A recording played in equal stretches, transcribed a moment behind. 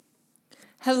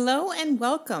Hello and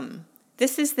welcome.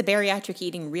 This is the Bariatric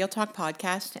Eating Real Talk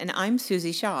podcast, and I'm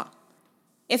Susie Shaw.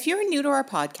 If you're new to our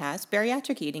podcast,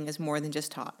 Bariatric Eating is more than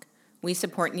just talk. We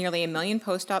support nearly 1 million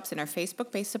post-ops in our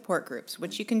Facebook-based support groups,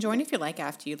 which you can join if you like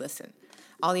after you listen.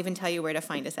 I'll even tell you where to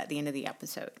find us at the end of the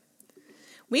episode.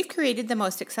 We've created the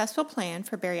most successful plan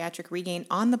for bariatric regain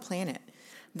on the planet.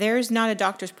 There's not a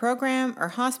doctor's program or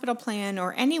hospital plan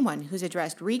or anyone who's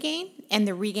addressed regain and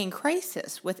the regain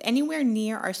crisis with anywhere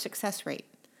near our success rate.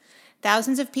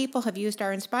 Thousands of people have used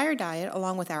our Inspire diet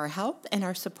along with our help and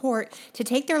our support to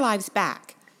take their lives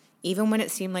back, even when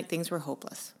it seemed like things were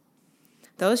hopeless.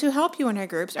 Those who help you in our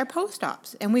groups are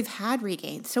post-ops, and we've had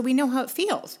regain, so we know how it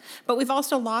feels, but we've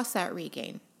also lost that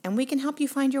regain, and we can help you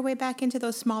find your way back into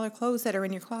those smaller clothes that are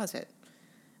in your closet.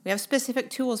 We have specific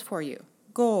tools for you,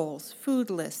 goals, food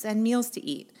lists, and meals to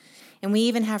eat, and we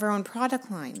even have our own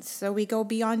product lines, so we go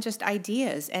beyond just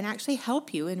ideas and actually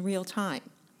help you in real time.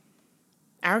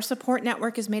 Our support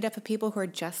network is made up of people who are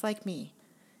just like me.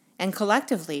 And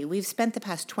collectively, we've spent the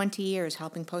past 20 years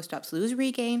helping post-ops lose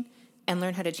regain and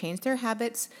learn how to change their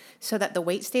habits so that the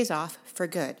weight stays off for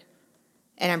good.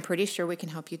 And I'm pretty sure we can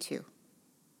help you too.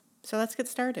 So let's get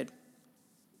started.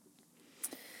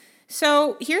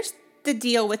 So here's the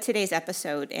deal with today's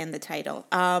episode and the title.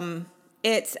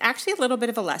 It's actually a little bit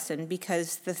of a lesson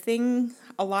because the thing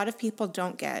a lot of people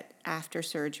don't get after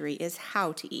surgery is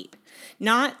how to eat.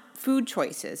 Not food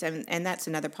choices, and that's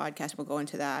another podcast, we'll go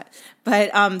into that,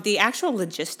 but the actual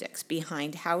logistics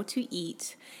behind how to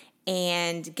eat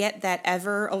and get that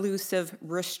ever elusive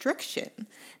restriction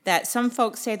that some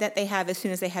folks say that they have as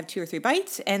soon as they have 2 or 3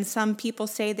 bites, and some people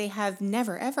say they have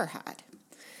never ever had.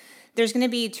 There's going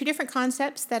to be 2 different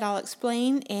concepts that I'll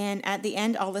explain, and at the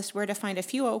end I'll list where to find a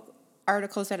few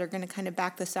articles that are going to kind of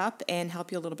back this up and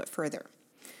help you a little bit further.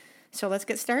 So let's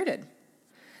get started.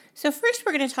 So first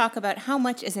we're going to talk about how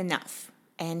much is enough.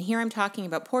 And here I'm talking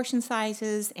about portion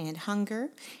sizes and hunger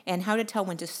and how to tell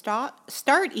when to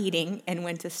start eating and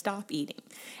when to stop eating.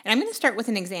 And I'm going to start with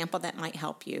an example that might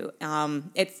help you.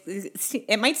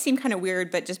 It might seem kind of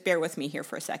weird, but just bear with me here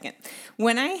for a second.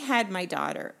 When I had my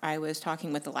daughter, I was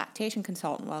talking with the lactation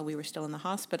consultant while we were still in the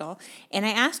hospital, and I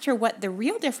asked her what the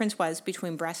real difference was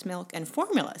between breast milk and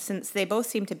formula, since they both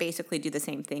seem to basically do the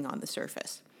same thing on the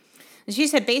surface. And she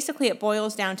said basically it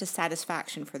boils down to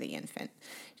satisfaction for the infant.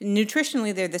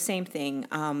 Nutritionally, they're the same thing.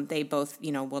 They both,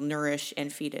 will nourish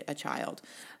and feed a child.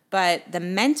 But the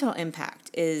mental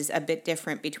impact is a bit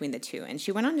different between the two. And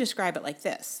she went on to describe it like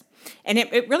this. And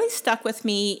it really stuck with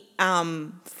me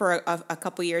for a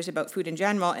couple years about food in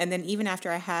general. And then even after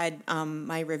I had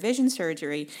my revision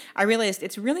surgery, I realized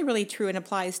it's really, really true and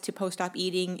applies to post-op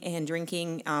eating and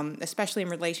drinking, especially in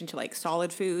relation to like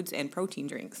solid foods and protein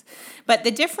drinks. But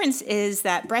the difference is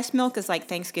that breast milk is like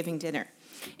Thanksgiving dinner.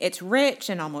 It's rich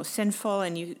and almost sinful,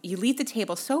 and you leave the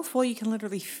table so full you can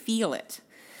literally feel it.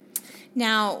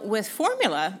 Now, with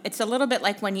formula, it's a little bit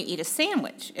like when you eat a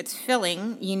sandwich. It's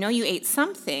filling, you ate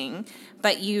something,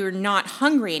 but you're not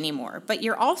hungry anymore. But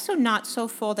you're also not so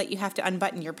full that you have to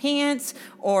unbutton your pants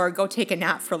or go take a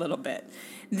nap for a little bit.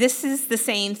 This is the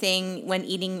same thing when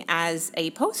eating as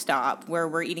a post-op, where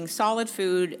we're eating solid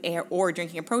food or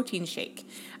drinking a protein shake.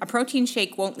 A protein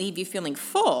shake won't leave you feeling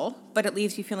full, but it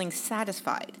leaves you feeling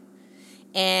satisfied.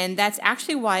 And that's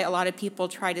actually why a lot of people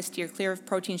try to steer clear of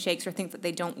protein shakes or think that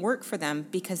they don't work for them,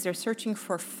 because they're searching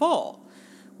for full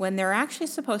when they're actually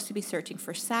supposed to be searching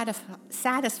for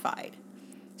satisfied.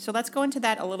 So let's go into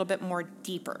that a little bit more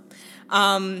deeper.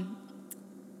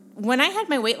 When I had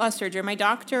my weight loss surgery, my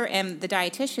doctor and the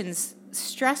dietitians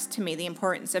stressed to me the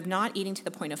importance of not eating to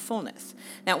the point of fullness.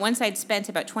 That once I'd spent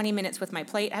about 20 minutes with my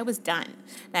plate, I was done.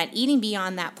 That eating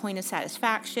beyond that point of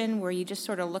satisfaction, where you just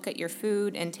sort of look at your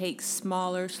food and take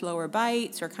smaller, slower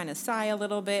bites or kind of sigh a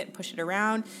little bit, push it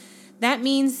around, that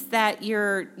means that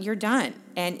you're done.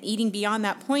 And eating beyond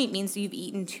that point means you've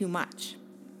eaten too much.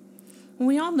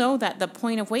 We all know that the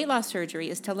point of weight loss surgery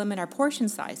is to limit our portion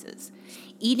sizes.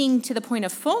 Eating to the point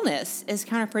of fullness is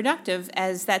counterproductive,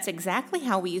 as that's exactly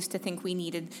how we used to think we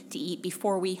needed to eat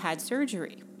before we had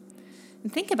surgery.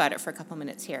 And think about it for a couple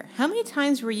minutes here. How many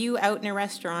times were you out in a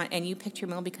restaurant and you picked your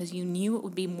meal because you knew it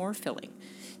would be more filling?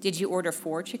 Did you order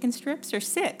 4 chicken strips or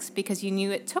 6 because you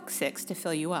knew it took 6 to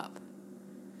fill you up?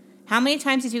 How many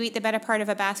times did you eat the better part of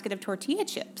a basket of tortilla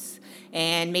chips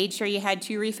and made sure you had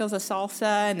 2 refills of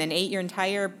salsa and then ate your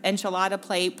entire enchilada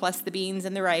plate plus the beans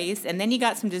and the rice, and then you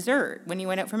got some dessert when you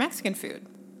went out for Mexican food?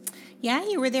 Yeah,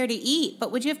 you were there to eat,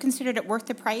 but would you have considered it worth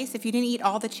the price if you didn't eat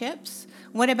all the chips?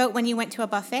 What about when you went to a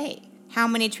buffet? How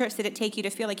many trips did it take you to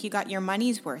feel like you got your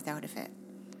money's worth out of it?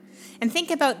 And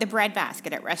think about the bread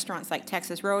basket at restaurants like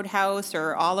Texas Roadhouse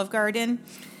or Olive Garden.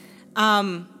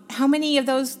 How many of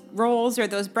those rolls or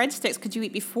those breadsticks could you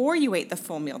eat before you ate the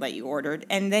full meal that you ordered,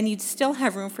 and then you'd still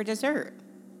have room for dessert?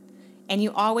 And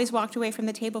you always walked away from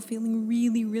the table feeling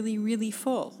really, really, really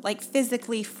full, like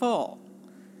physically full.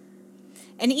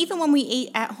 And even when we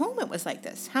ate at home, it was like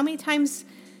this. How many times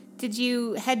did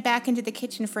you head back into the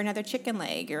kitchen for another chicken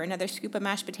leg or another scoop of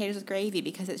mashed potatoes with gravy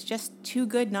because it's just too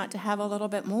good not to have a little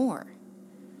bit more?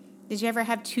 Did you ever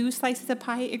have 2 slices of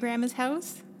pie at your grandma's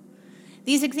house?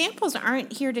 These examples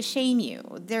aren't here to shame you.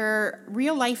 They're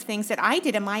real life things that I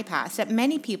did in my past that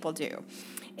many people do.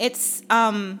 It's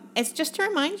just to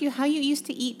remind you how you used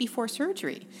to eat before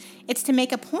surgery. It's to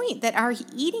make a point that our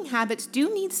eating habits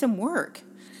do need some work.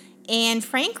 And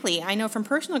frankly, I know from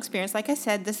personal experience, like I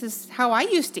said, this is how I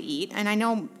used to eat. And I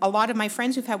know a lot of my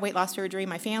friends who've had weight loss surgery,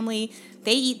 my family,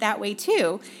 they eat that way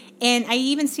too. And I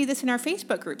even see this in our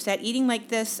Facebook groups, that eating like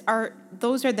this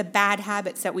those are the bad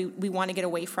habits that we want to get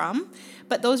away from.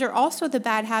 But those are also the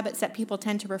bad habits that people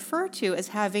tend to refer to as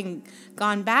having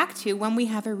gone back to when we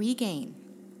have a regain.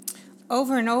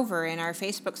 Over and over in our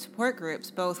Facebook support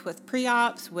groups, both with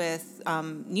pre-ops, with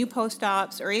new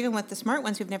post-ops, or even with the smart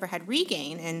ones who've never had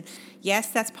regain. And yes,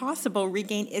 that's possible.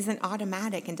 Regain isn't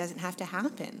automatic and doesn't have to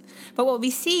happen. But what we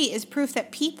see is proof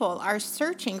that people are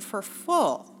searching for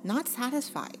full, not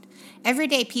satisfied. Every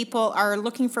day, people are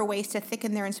looking for ways to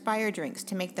thicken their Inspire drinks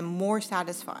to make them more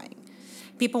satisfying.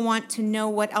 People want to know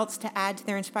what else to add to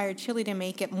their Inspired chili to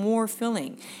make it more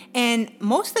filling. And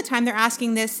most of the time they're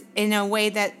asking this in a way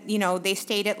that, they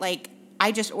state it like,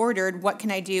 I just ordered, what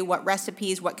can I do? What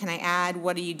recipes? What can I add?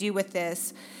 What do you do with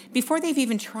this? Before they've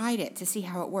even tried it to see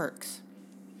how it works.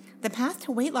 The path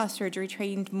to weight loss surgery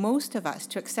trained most of us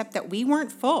to accept that we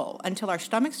weren't full until our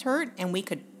stomachs hurt and we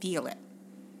could feel it.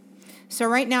 So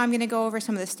right now I'm going to go over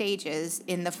some of the stages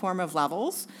in the form of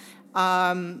levels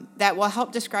that will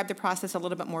help describe the process a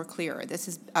little bit more clearer. This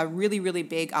is a really, really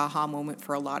big aha moment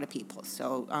for a lot of people.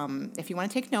 So if you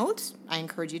want to take notes, I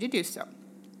encourage you to do so.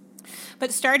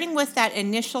 But starting with that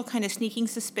initial kind of sneaking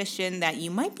suspicion that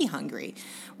you might be hungry,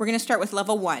 we're going to start with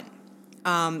level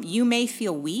 1. You may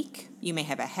feel weak. You may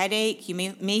have a headache. You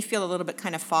may feel a little bit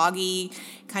kind of foggy,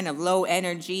 kind of low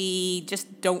energy,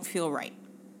 just don't feel right.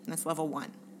 And that's level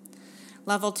 1.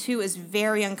 Level 2 is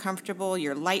very uncomfortable.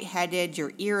 You're lightheaded.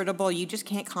 You're irritable. You just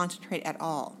can't concentrate at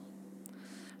all.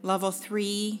 Level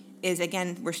 3 is,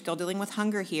 again, we're still dealing with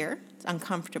hunger here. It's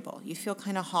uncomfortable. You feel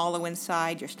kind of hollow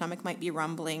inside. Your stomach might be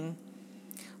rumbling.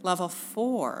 Level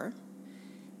 4,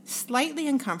 slightly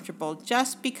uncomfortable,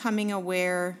 just becoming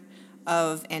aware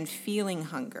of and feeling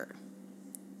hunger.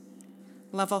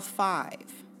 Level 5,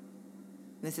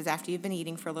 this is after you've been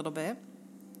eating for a little bit.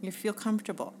 You feel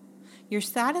comfortable. You're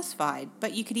satisfied,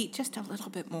 but you could eat just a little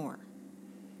bit more.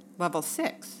 Level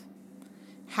 6,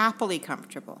 happily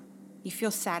comfortable. You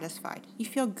feel satisfied. You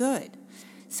feel good.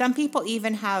 Some people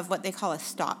even have what they call a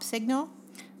stop signal,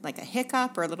 like a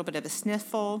hiccup or a little bit of a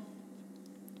sniffle.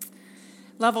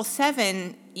 Level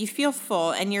 7, you feel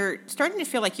full and you're starting to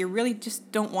feel like you really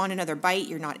just don't want another bite.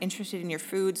 You're not interested in your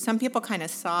food. Some people kind of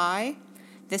sigh.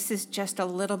 This is just a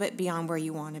little bit beyond where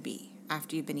you want to be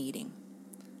after you've been eating.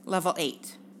 Level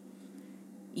 8,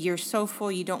 you're so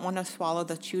full you don't want to swallow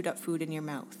the chewed up food in your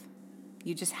mouth.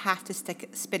 You just have to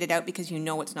spit it out because you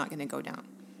know it's not going to go down.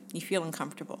 You feel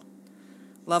uncomfortable.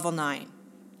 Level 9,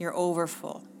 you're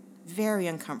overfull. Very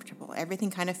uncomfortable.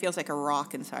 Everything kind of feels like a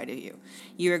rock inside of you.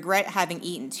 You regret having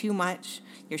eaten too much.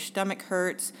 Your stomach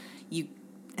hurts. You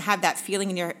have that feeling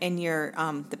in your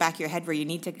the back of your head where you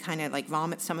need to kind of like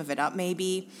vomit some of it up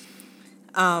maybe.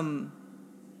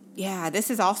 This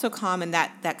is also common,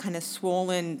 that kind of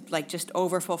swollen, like just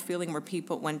overfull feeling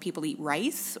when people eat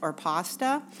rice or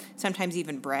pasta, sometimes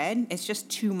even bread. It's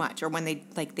just too much. Or when they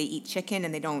eat chicken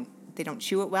and they don't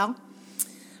chew it well.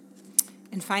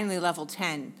 And finally, level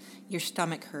 10, your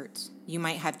stomach hurts. You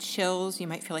might have chills. You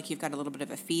might feel like you've got a little bit of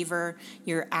a fever.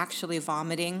 You're actually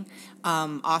vomiting.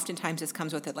 Oftentimes this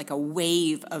comes with it like a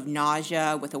wave of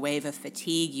nausea, with a wave of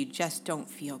fatigue. You just don't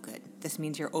feel good. This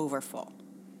means you're overfull.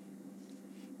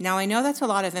 Now, I know that's a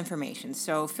lot of information,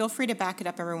 so feel free to back it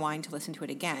up and rewind to listen to it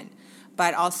again.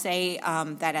 But I'll say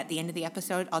that at the end of the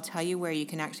episode, I'll tell you where you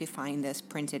can actually find this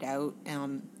printed out,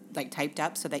 typed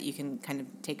up, so that you can kind of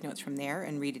take notes from there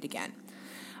and read it again.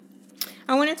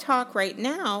 I want to talk right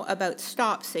now about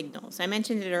stop signals. I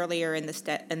mentioned it earlier in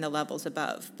the levels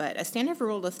above, but a standard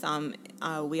rule of thumb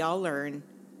we all learn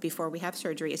before we have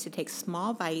surgery is to take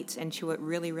small bites and chew it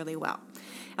really, really well.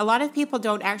 A lot of people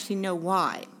don't actually know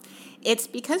why. It's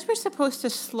because we're supposed to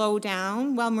slow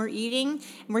down while we're eating,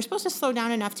 and we're supposed to slow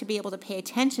down enough to be able to pay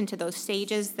attention to those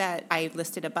stages that I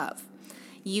listed above.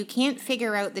 You can't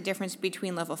figure out the difference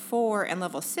between level 4 and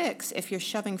level 6 if you're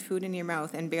shoving food in your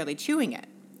mouth and barely chewing it.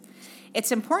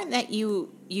 It's important that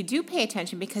you do pay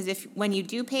attention, because when you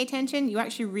do pay attention, you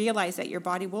actually realize that your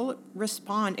body will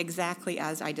respond exactly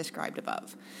as I described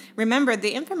above. Remember,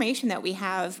 the information that we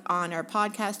have on our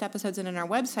podcast episodes and on our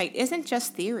website isn't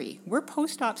just theory. We're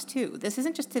post-ops too. This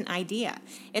isn't just an idea.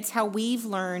 It's how we've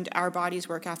learned our bodies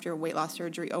work after weight loss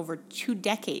surgery over 2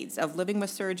 decades of living with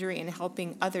surgery and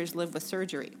helping others live with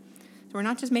surgery. So we're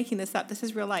not just making this up. This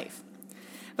is real life.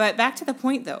 But back to the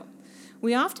point though.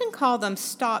 We often call them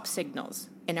stop signals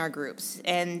in our groups,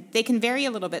 and they can vary a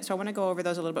little bit, so I want to go over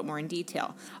those a little bit more in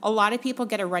detail. A lot of people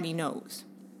get a runny nose.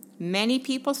 Many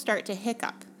people start to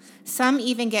hiccup. Some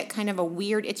even get kind of a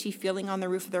weird itchy feeling on the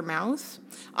roof of their mouth.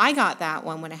 I got that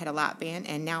one when I had a lap band,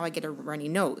 and now I get a runny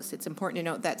nose. It's important to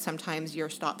note that sometimes your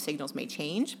stop signals may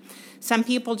change. Some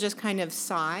people just kind of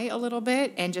sigh a little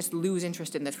bit and just lose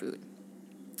interest in the food.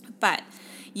 But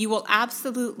you will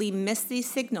absolutely miss these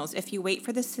signals if you wait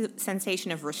for the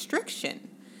sensation of restriction,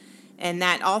 and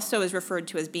that also is referred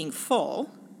to as being full,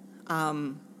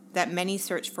 that many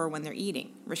search for when they're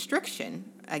eating. Restriction,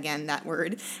 again, that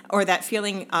word, or that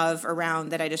feeling of around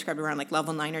that I described around like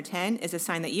level 9 or 10 is a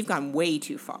sign that you've gone way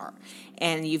too far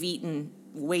and you've eaten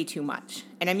way too much.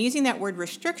 And I'm using that word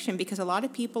restriction because a lot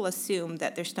of people assume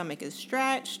that their stomach is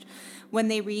stretched when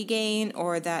they regain,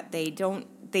 or that they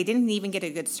didn't even get a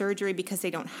good surgery because they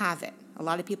don't have it. A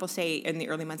lot of people say in the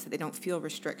early months that they don't feel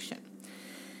restriction.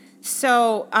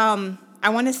 So I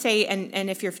want to say, and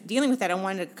if you're dealing with that, I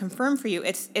want to confirm for you,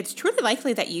 it's truly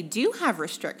likely that you do have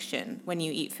restriction when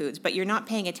you eat foods, but you're not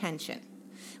paying attention.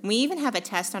 We even have a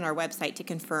test on our website to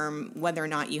confirm whether or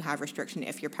not you have restriction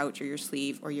if your pouch or your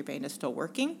sleeve or your band is still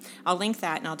working. I'll link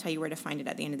that, and I'll tell you where to find it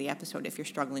at the end of the episode if you're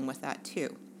struggling with that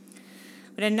too.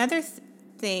 But another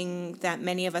thing that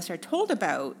many of us are told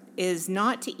about is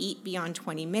not to eat beyond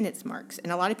 20 minutes marks.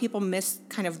 And a lot of people miss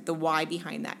kind of the why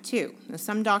behind that too. Now,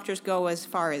 some doctors go as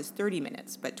far as 30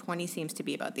 minutes, but 20 seems to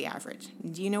be about the average.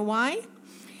 Do you know why?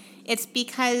 It's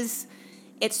because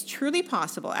it's truly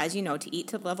possible, as you know, to eat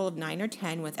to the level of 9 or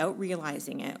 10 without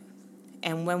realizing it.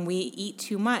 And when we eat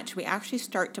too much, we actually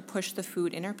start to push the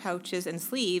food in our pouches and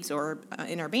sleeves or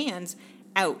in our bands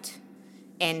out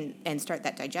and start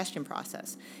that digestion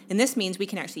process. And this means we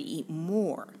can actually eat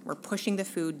more. We're pushing the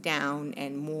food down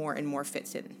and more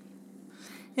fits in.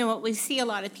 Now, what we see a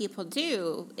lot of people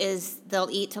do is they'll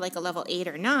eat to like a level 8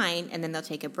 or 9, and then they'll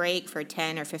take a break for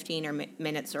 10 or 15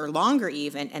 minutes or longer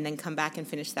even, and then come back and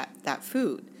finish that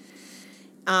food.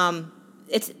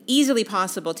 It's easily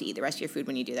possible to eat the rest of your food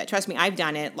when you do that. Trust me, I've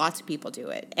done it. Lots of people do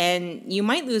it. And you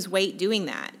might lose weight doing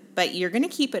that, but you're going to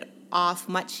keep it off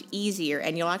much easier,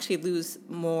 and you'll actually lose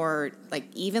more like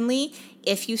evenly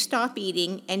if you stop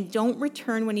eating and don't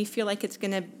return when you feel like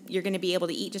you're gonna be able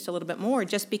to eat just a little bit more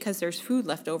just because there's food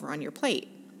left over on your plate.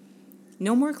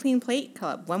 No more clean plate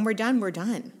club. When we're done, we're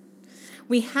done.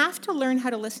 We have to learn how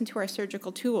to listen to our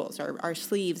surgical tools, our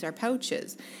sleeves, our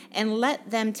pouches, and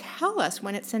let them tell us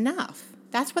when it's enough.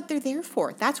 That's what they're there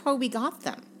for. That's why we got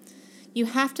them. You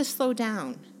have to slow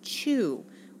down, chew,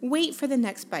 wait for the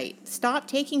next bite. Stop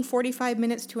taking 45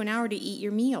 minutes to an hour to eat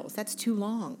your meals. That's too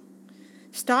long.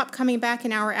 Stop coming back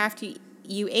an hour after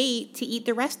you ate to eat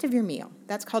the rest of your meal.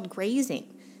 That's called grazing.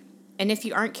 And if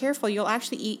you aren't careful, you'll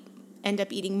actually end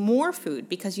up eating more food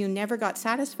because you never got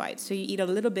satisfied. So you eat a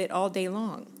little bit all day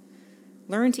long.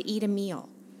 Learn to eat a meal.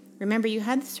 Remember, you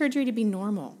had the surgery to be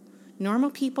normal.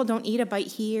 Normal people don't eat a bite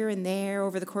here and there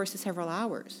over the course of several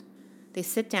hours. They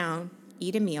sit down,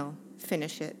 eat a meal,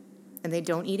 finish it, and they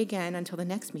don't eat again until the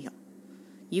next meal.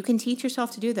 You can teach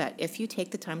yourself to do that if you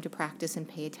take the time to practice and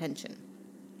pay attention.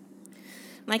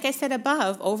 Like I said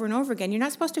above, over and over again, you're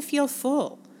not supposed to feel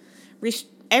full.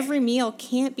 Every meal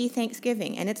can't be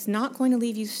Thanksgiving, and it's not going to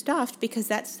leave you stuffed because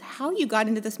that's how you got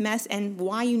into this mess and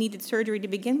why you needed surgery to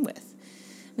begin with.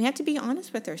 We have to be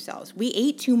honest with ourselves. We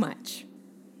ate too much.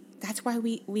 That's why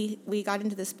we got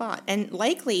into this spot. And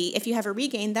likely, if you have a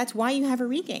regain, that's why you have a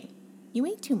regain. You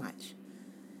ate too much.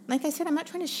 Like I said, I'm not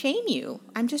trying to shame you.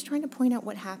 I'm just trying to point out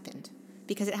what happened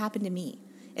because it happened to me.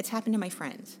 It's happened to my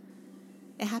friends.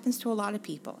 It happens to a lot of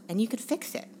people, and you could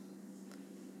fix it.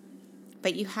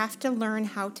 But you have to learn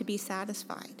how to be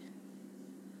satisfied.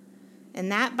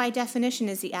 And that, by definition,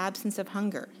 is the absence of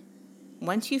hunger.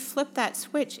 Once you flip that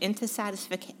switch into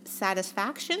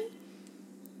satisfaction,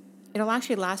 it'll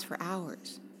actually last for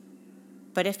hours.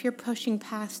 But if you're pushing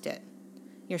past it,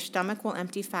 your stomach will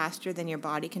empty faster than your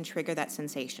body can trigger that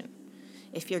sensation.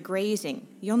 If you're grazing,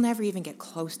 you'll never even get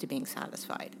close to being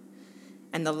satisfied.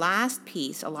 And the last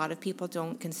piece a lot of people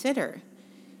don't consider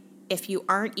if you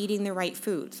aren't eating the right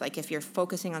foods, like if you're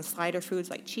focusing on slider foods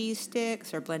like cheese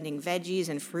sticks or blending veggies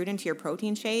and fruit into your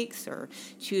protein shakes or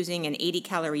choosing an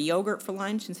 80-calorie yogurt for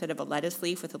lunch instead of a lettuce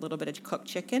leaf with a little bit of cooked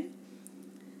chicken,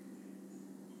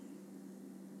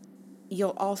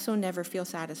 you'll also never feel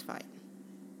satisfied.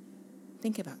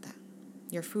 Think about that.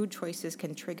 Your food choices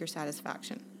can trigger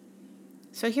satisfaction.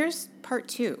 So here's part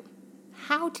 2,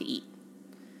 how to eat.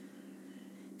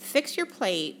 Fix your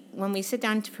plate, when we sit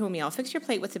down to a meal, fix your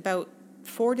plate with about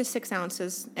 4 to 6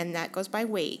 ounces, and that goes by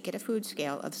weight, get a food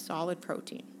scale of solid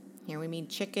protein. Here we mean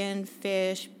chicken,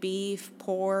 fish, beef,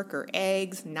 pork, or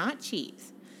eggs, not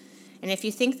cheese. And if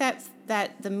you think that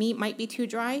the meat might be too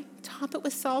dry, top it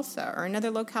with salsa or another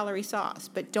low-calorie sauce.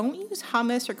 But don't use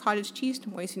hummus or cottage cheese to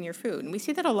moisten your food. And we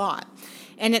see that a lot.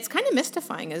 And it's kind of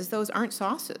mystifying, as those aren't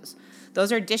sauces.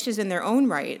 Those are dishes in their own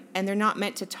right, and they're not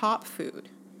meant to top food.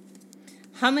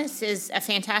 Hummus is a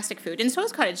fantastic food, and so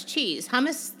is cottage cheese.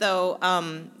 Hummus, though,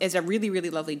 is a really, really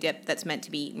lovely dip that's meant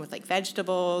to be eaten with like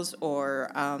vegetables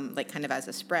or like kind of as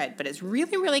a spread. But it's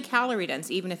really, really calorie dense,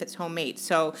 even if it's homemade.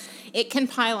 So it can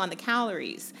pile on the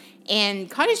calories. And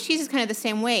cottage cheese is kind of the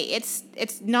same way.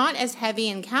 It's not as heavy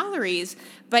in calories,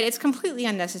 but it's completely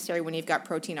unnecessary when you've got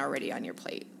protein already on your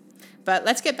plate. But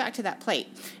let's get back to that plate.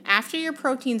 After your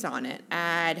protein's on it,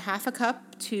 add 1/2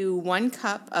 cup to 1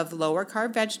 cup of lower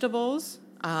carb vegetables.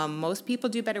 Most people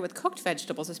do better with cooked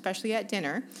vegetables, especially at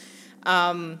dinner.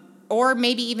 Or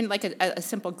maybe even like a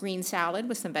simple green salad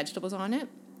with some vegetables on it.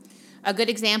 A good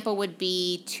example would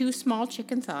be 2 small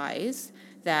chicken thighs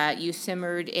that you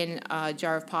simmered in a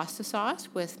jar of pasta sauce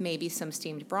with maybe some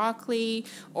steamed broccoli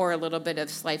or a little bit of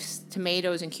sliced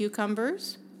tomatoes and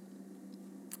cucumbers.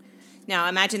 Now,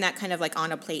 imagine that kind of like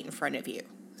on a plate in front of you.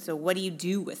 So what do you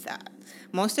do with that?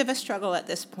 Most of us struggle at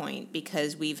this point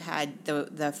because we've had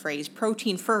the phrase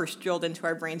protein first drilled into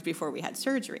our brains before we had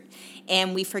surgery.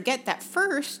 And we forget that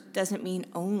first doesn't mean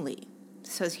only.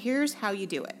 So here's how you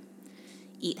do it.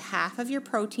 Eat half of your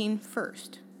protein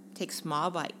first. Take small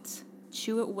bites.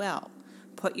 Chew it well.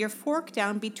 Put your fork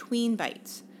down between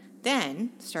bites.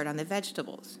 Then start on the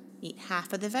vegetables. Eat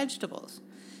half of the vegetables.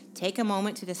 Take a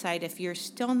moment to decide if you're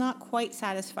still not quite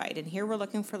satisfied. And here we're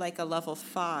looking for like a level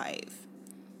 5.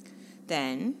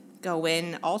 Then go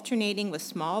in alternating with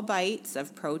small bites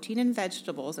of protein and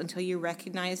vegetables until you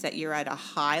recognize that you're at a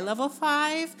high level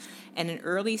 5 and an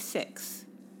early 6.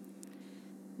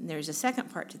 And there's a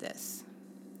second part to this.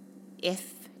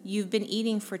 If you've been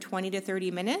eating for 20 to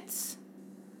 30 minutes,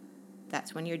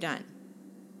 that's when you're done.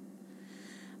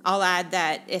 I'll add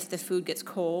that if the food gets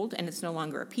cold and it's no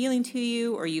longer appealing to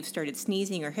you, or you've started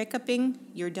sneezing or hiccuping,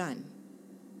 you're done.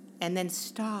 And then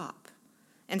stop.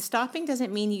 And stopping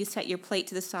doesn't mean you set your plate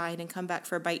to the side and come back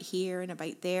for a bite here and a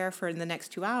bite there for the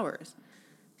next 2 hours.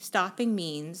 Stopping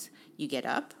means you get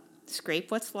up, scrape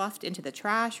what's left into the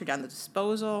trash or down the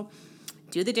disposal,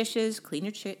 do the dishes,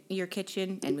 clean your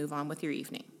kitchen, and move on with your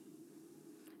evening.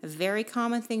 A very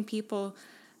common thing people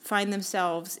find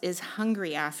themselves is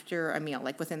hungry after a meal,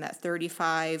 like within that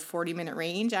 35, 40-minute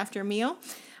range after a meal.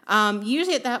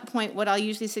 Usually at that point, what I'll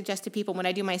usually suggest to people when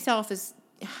I do myself is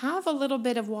have a little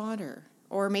bit of water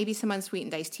or maybe some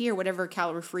unsweetened iced tea or whatever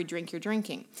calorie-free drink you're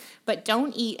drinking. But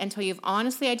don't eat until you've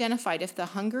honestly identified if the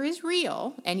hunger is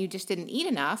real and you just didn't eat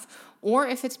enough, or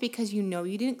if it's because you know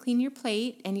you didn't clean your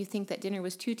plate and you think that dinner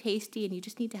was too tasty and you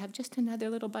just need to have just another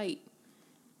little bite.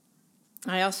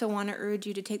 I also want to urge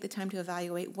you to take the time to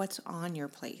evaluate what's on your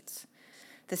plates.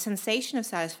 The sensation of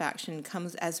satisfaction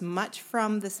comes as much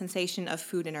from the sensation of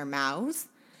food in our mouths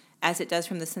as it does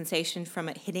from the sensation from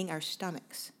it hitting our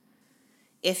stomachs.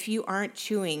 If you aren't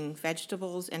chewing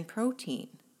vegetables and protein,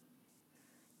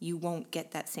 you won't get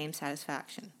that same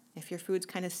satisfaction. If your food's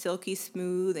kind of silky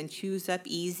smooth and chews up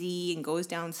easy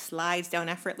and slides down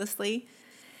effortlessly,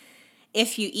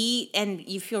 if you eat and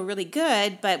you feel really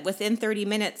good, but within 30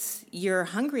 minutes you're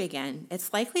hungry again,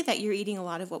 it's likely that you're eating a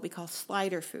lot of what we call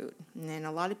slider food. And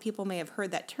a lot of people may have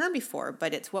heard that term before,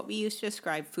 but it's what we use to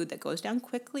describe food that goes down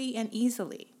quickly and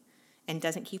easily and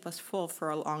doesn't keep us full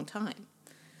for a long time.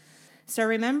 So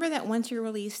remember that once you're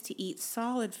released to eat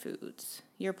solid foods,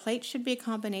 your plate should be a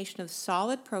combination of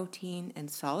solid protein and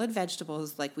solid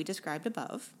vegetables like we described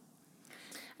above.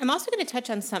 I'm also going to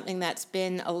touch on something that's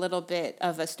been a little bit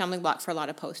of a stumbling block for a lot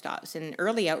of post-ops. And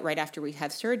early out, right after we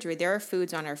have surgery, there are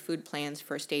foods on our food plans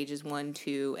for stages 1,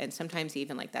 2, and sometimes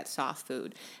even like that soft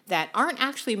food that aren't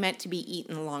actually meant to be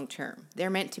eaten long term. They're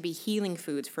meant to be healing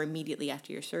foods for immediately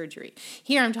after your surgery.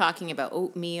 Here I'm talking about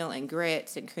oatmeal and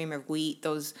grits and cream of wheat,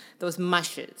 those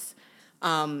mushes.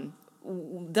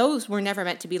 Those were never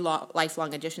meant to be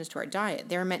lifelong additions to our diet.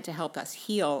 They're meant to help us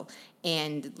heal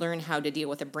and learn how to deal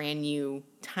with a brand new,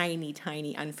 tiny,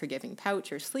 tiny, unforgiving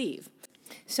pouch or sleeve.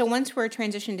 So once we're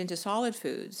transitioned into solid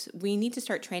foods, we need to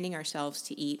start training ourselves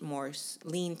to eat more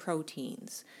lean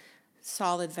proteins,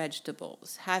 solid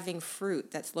vegetables, having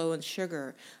fruit that's low in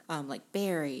sugar, like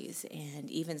berries, and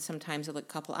even sometimes a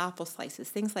couple apple slices,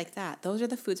 things like that. Those are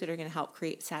the foods that are going to help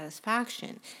create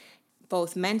satisfaction,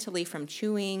 both mentally from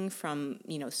chewing, from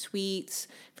sweets,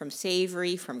 from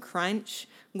savory, from crunch,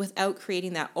 without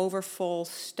creating that overfull,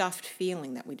 stuffed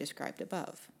feeling that we described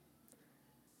above.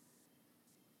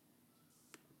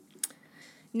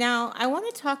 Now, I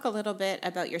want to talk a little bit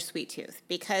about your sweet tooth,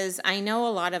 because I know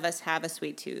a lot of us have a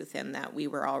sweet tooth and that we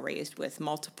were all raised with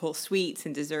multiple sweets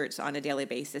and desserts on a daily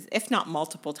basis, if not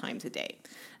multiple times a day.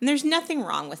 And there's nothing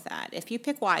wrong with that. If you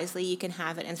pick wisely, you can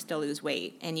have it and still lose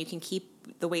weight, and you can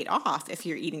keep the weight off if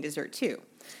you're eating dessert too.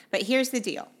 But here's the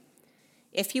deal.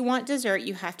 If you want dessert,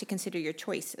 you have to consider your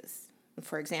choices.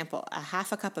 For example, a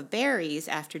half a cup of berries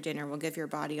after dinner will give your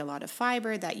body a lot of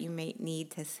fiber that you may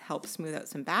need to help smooth out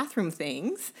some bathroom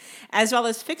things, as well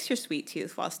as fix your sweet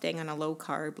tooth while staying on a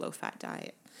low-carb, low-fat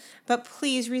diet. But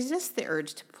please resist the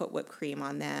urge to put whipped cream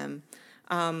on them.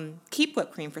 Keep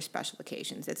whipped cream for special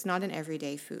occasions. It's not an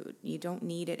everyday food. You don't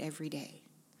need it every day.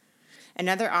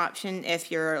 Another option, if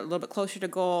you're a little bit closer to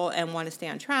goal and want to stay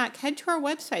on track, head to our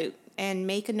website and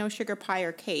make a no-sugar pie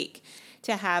or cake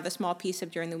to have a small piece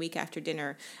of during the week after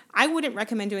dinner. I wouldn't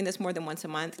recommend doing this more than once a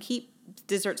month. Keep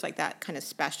desserts like that kind of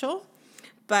special,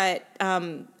 but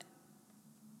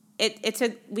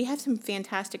we have some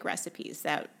fantastic recipes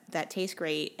that taste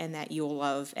great and that you'll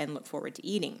love and look forward to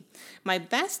eating. My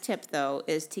best tip, though,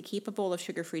 is to keep a bowl of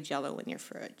sugar-free Jell-O in your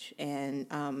fridge. And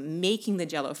making the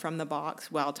Jell-O from the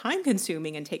box, while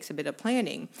time-consuming and takes a bit of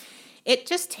planning, it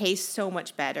just tastes so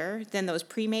much better than those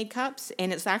pre-made cups,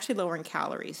 and it's actually lower in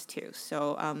calories too.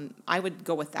 So I would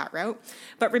go with that route.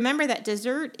 But remember that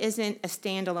dessert isn't a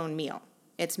standalone meal.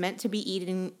 It's meant to be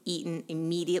eaten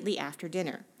immediately after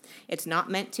dinner. It's not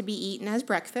meant to be eaten as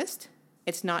breakfast.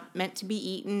 It's not meant to be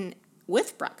eaten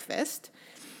with breakfast.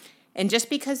 And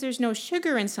just because there's no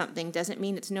sugar in something doesn't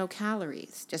mean it's no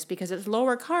calories. Just because it's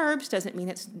lower carbs doesn't mean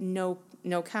it's no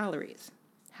calories.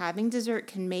 Having dessert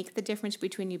can make the difference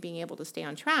between you being able to stay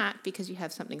on track because you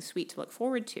have something sweet to look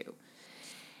forward to.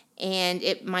 And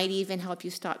it might even help you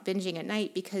stop binging at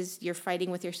night because you're fighting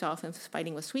with yourself and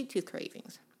fighting with sweet tooth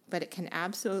cravings. But it can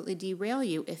absolutely derail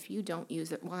you if you don't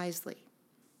use it wisely.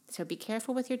 So be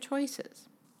careful with your choices.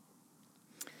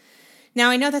 Now,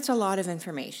 I know that's a lot of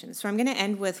information, so I'm going to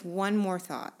end with one more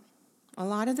thought. A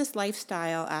lot of this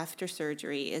lifestyle after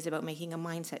surgery is about making a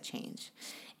mindset change.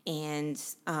 And,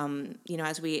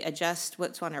 as we adjust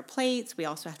what's on our plates, we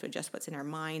also have to adjust what's in our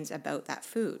minds about that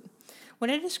food. What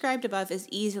I described above is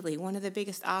easily one of the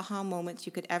biggest aha moments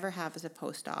you could ever have as a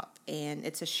post-op. And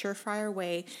it's a surefire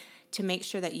way to make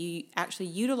sure that you actually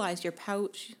utilize your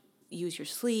pouch, use your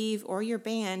sleeve or your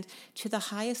band to the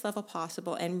highest level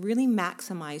possible and really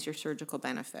maximize your surgical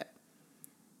benefit.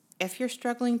 If you're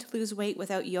struggling to lose weight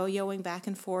without yo-yoing back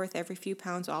and forth every few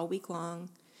pounds all week long,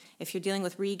 if you're dealing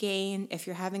with regain, if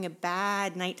you're having a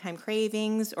bad nighttime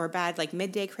cravings or bad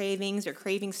midday cravings or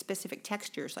craving specific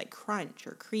textures like crunch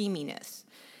or creaminess,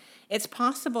 it's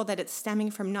possible that it's stemming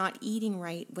from not eating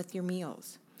right with your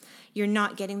meals. You're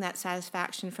not getting that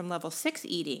satisfaction from level 6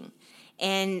 eating.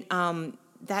 And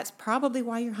that's probably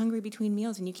why you're hungry between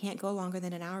meals and you can't go longer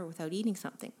than an hour without eating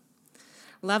something.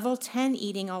 Level 10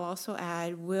 eating, I'll also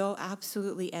add, will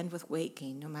absolutely end with weight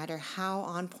gain, no matter how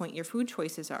on point your food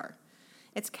choices are.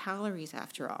 It's calories,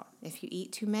 after all. If you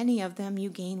eat too many of them, you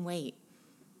gain weight.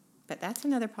 But that's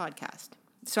another podcast.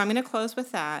 So I'm going to close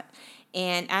with that.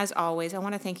 And as always, I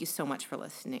want to thank you so much for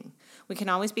listening. We can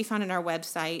always be found on our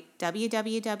website,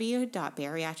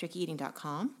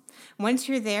 www.bariatriceating.com. Once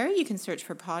you're there, you can search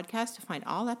for podcasts to find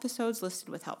all episodes listed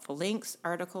with helpful links,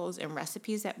 articles, and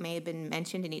recipes that may have been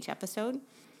mentioned in each episode.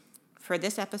 For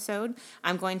this episode,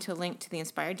 I'm going to link to the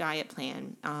Inspired Diet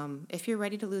Plan. If you're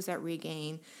ready to lose that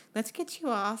regain, let's get you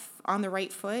off on the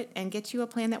right foot and get you a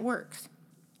plan that works.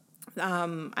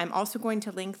 I'm also going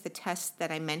to link the tests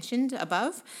that I mentioned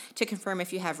above to confirm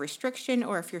if you have restriction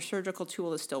or if your surgical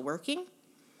tool is still working.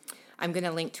 I'm going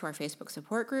to link to our Facebook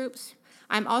support groups.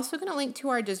 I'm also going to link to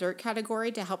our dessert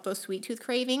category to help those sweet tooth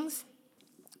cravings,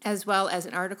 as well as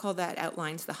an article that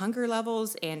outlines the hunger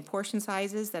levels and portion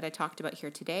sizes that I talked about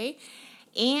here today,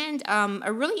 and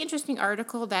a really interesting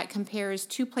article that compares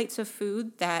 2 plates of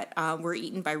food that were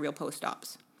eaten by real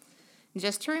post-ops.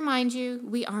 Just to remind you,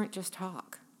 we aren't just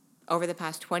talk. Over the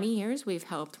past 20 years, we've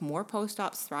helped more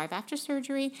post-ops thrive after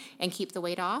surgery and keep the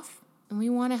weight off, and we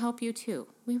want to help you too.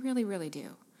 We really, really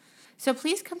do. So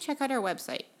please come check out our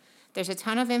website. There's a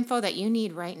ton of info that you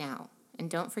need right now. And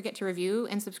don't forget to review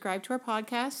and subscribe to our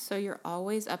podcast so you're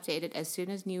always updated as soon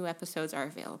as new episodes are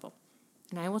available.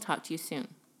 And I will talk to you soon.